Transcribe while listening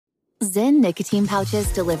Zyn nicotine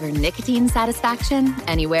pouches deliver nicotine satisfaction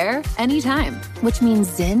anywhere, anytime, which means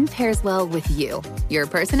Zyn pairs well with you, your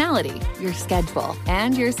personality, your schedule,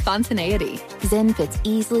 and your spontaneity. Zyn fits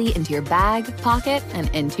easily into your bag, pocket, and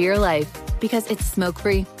into your life because it's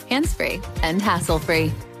smoke-free, hands-free, and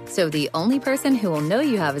hassle-free. So the only person who will know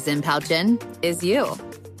you have a Zyn pouch in is you.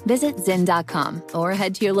 Visit Zyn.com or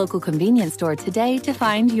head to your local convenience store today to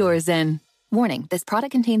find your Zyn. Warning, this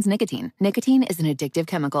product contains nicotine. Nicotine is an addictive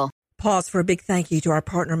chemical. Pause for a big thank you to our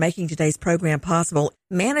partner making today's program possible.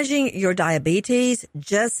 Managing your diabetes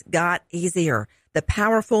just got easier. The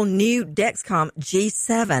powerful new Dexcom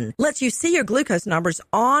G7 lets you see your glucose numbers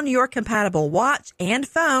on your compatible watch and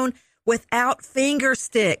phone without finger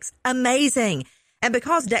sticks. Amazing. And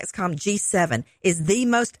because Dexcom G7 is the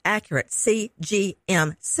most accurate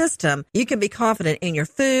CGM system, you can be confident in your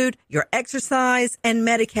food, your exercise, and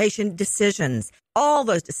medication decisions. All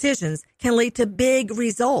those decisions can lead to big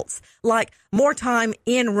results, like more time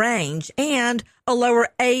in range and a lower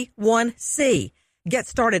A1C. Get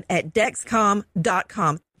started at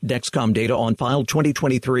Dexcom.com. Dexcom data on file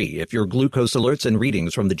 2023. If your glucose alerts and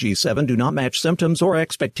readings from the G7 do not match symptoms or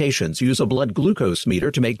expectations, use a blood glucose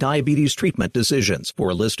meter to make diabetes treatment decisions. For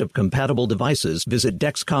a list of compatible devices, visit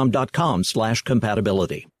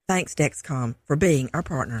Dexcom.com/compatibility. Thanks, Dexcom, for being our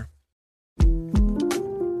partner.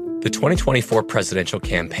 The 2024 presidential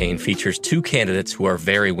campaign features two candidates who are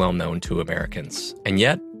very well known to Americans. And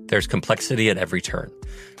yet, there's complexity at every turn.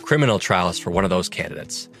 Criminal trials for one of those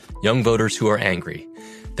candidates. Young voters who are angry.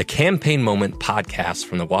 The Campaign Moment podcast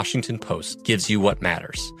from the Washington Post gives you what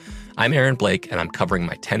matters. I'm Aaron Blake, and I'm covering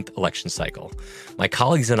my 10th election cycle. My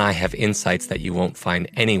colleagues and I have insights that you won't find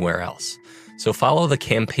anywhere else. So follow The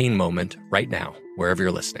Campaign Moment right now, wherever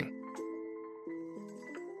you're listening.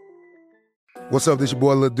 What's up, this is your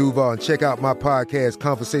boy Lil Duval, and check out my podcast,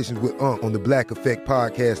 Conversations with Unc, on the Black Effect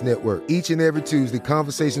Podcast Network. Each and every Tuesday,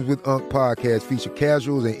 Conversations with Unc podcast feature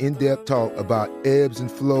casual and in-depth talk about ebbs and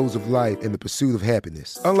flows of life and the pursuit of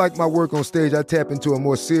happiness. Unlike my work on stage, I tap into a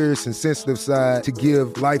more serious and sensitive side to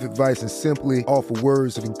give life advice and simply offer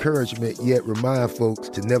words of encouragement, yet remind folks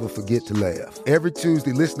to never forget to laugh. Every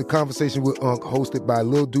Tuesday, listen to Conversation with Unc, hosted by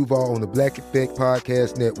Lil Duval on the Black Effect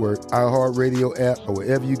Podcast Network, iHeartRadio app, or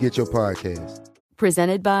wherever you get your podcasts.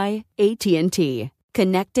 Presented by AT&T.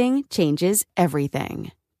 Connecting changes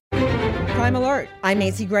everything. Crime Alert. I'm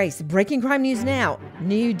Nancy Grace. Breaking crime news now.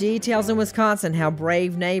 New details in Wisconsin how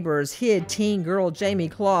brave neighbors hid teen girl Jamie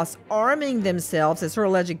Kloss arming themselves as her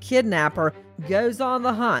alleged kidnapper goes on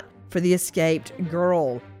the hunt for the escaped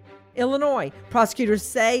girl. Illinois. Prosecutors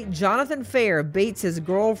say Jonathan Fair beats his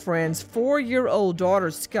girlfriend's 4-year-old daughter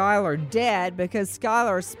Skylar dead because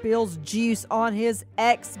Skylar spills juice on his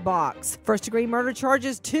Xbox. First-degree murder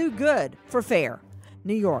charges too good for Fair.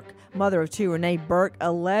 New York. Mother of two Renee Burke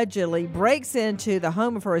allegedly breaks into the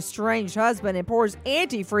home of her estranged husband and pours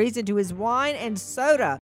antifreeze into his wine and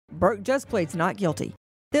soda. Burke just pleads not guilty.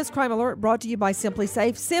 This Crime Alert brought to you by Simply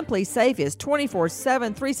Safe. Simply Safe is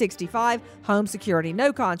 24/7, 365 home security,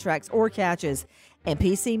 no contracts or catches. And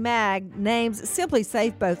PC Mag names Simply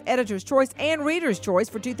Safe both Editor's Choice and Reader's Choice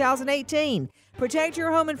for 2018. Protect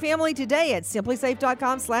your home and family today at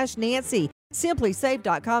simplysafe.com/Nancy.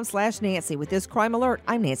 simplysafe.com/Nancy. With this Crime Alert,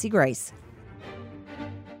 I'm Nancy Grace.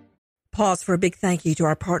 Pause for a big thank you to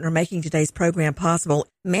our partner making today's program possible.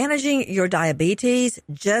 Managing your diabetes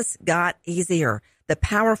just got easier. The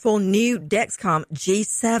powerful new Dexcom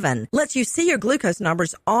G7 lets you see your glucose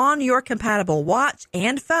numbers on your compatible watch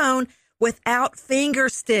and phone without finger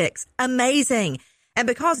sticks. Amazing. And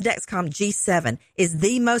because Dexcom G7 is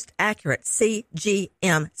the most accurate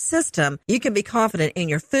CGM system, you can be confident in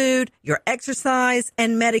your food, your exercise,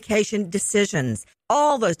 and medication decisions.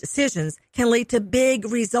 All those decisions can lead to big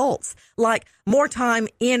results, like more time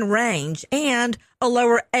in range and a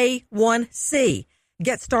lower A1C.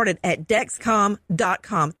 Get started at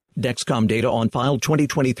Dexcom.com. Dexcom data on file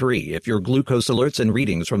 2023. If your glucose alerts and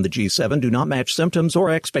readings from the G7 do not match symptoms or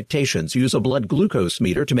expectations, use a blood glucose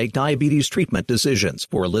meter to make diabetes treatment decisions.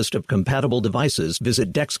 For a list of compatible devices,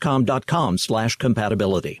 visit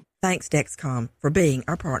Dexcom.com/compatibility. Thanks, Dexcom, for being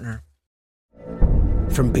our partner.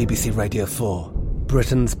 From BBC Radio 4,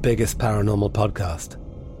 Britain's biggest paranormal podcast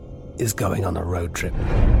is going on a road trip.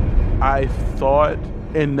 I thought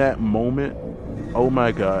in that moment, oh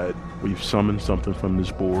my God, we've summoned something from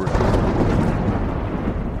this board.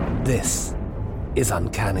 This is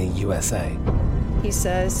Uncanny USA. He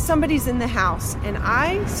says, somebody's in the house, and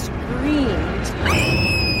I screamed.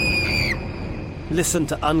 Listen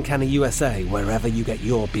to Uncanny USA wherever you get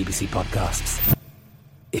your BBC podcasts,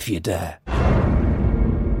 if you dare.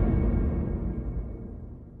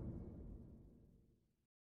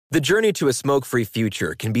 The journey to a smoke-free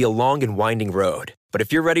future can be a long and winding road, but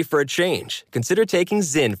if you're ready for a change, consider taking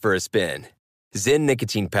Zyn for a spin. Zyn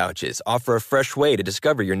nicotine pouches offer a fresh way to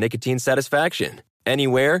discover your nicotine satisfaction.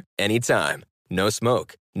 Anywhere, anytime. No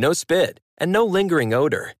smoke, no spit, and no lingering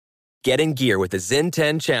odor. Get in gear with the Zyn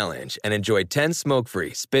 10 Challenge and enjoy 10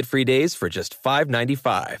 smoke-free, spit-free days for just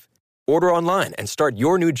 $5.95. Order online and start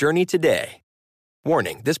your new journey today.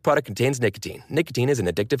 Warning, this product contains nicotine. Nicotine is an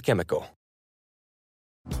addictive chemical.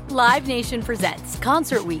 Live Nation presents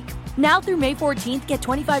Concert Week. Now through May 14th, get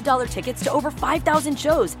 $25 tickets to over 5,000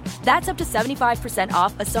 shows. That's up to 75%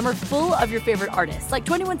 off a summer full of your favorite artists like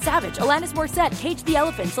 21 Savage, Alanis Morissette, Cage the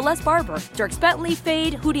Elephant, Celeste Barber, Dierks Bentley,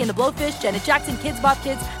 Fade, Hootie and the Blowfish, Janet Jackson, Kidz Bop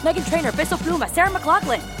Kids, Meghan Trainor, Peso Pluma, Sarah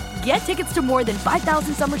McLachlan. Get tickets to more than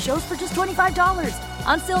 5,000 summer shows for just $25.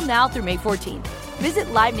 Until now through May 14th. Visit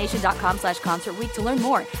LiveNation.com/Concert Week to learn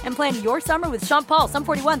more and plan your summer with Sean Paul, Sum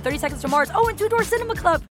 41, 30 Seconds to Mars, and Two Door Cinema Club.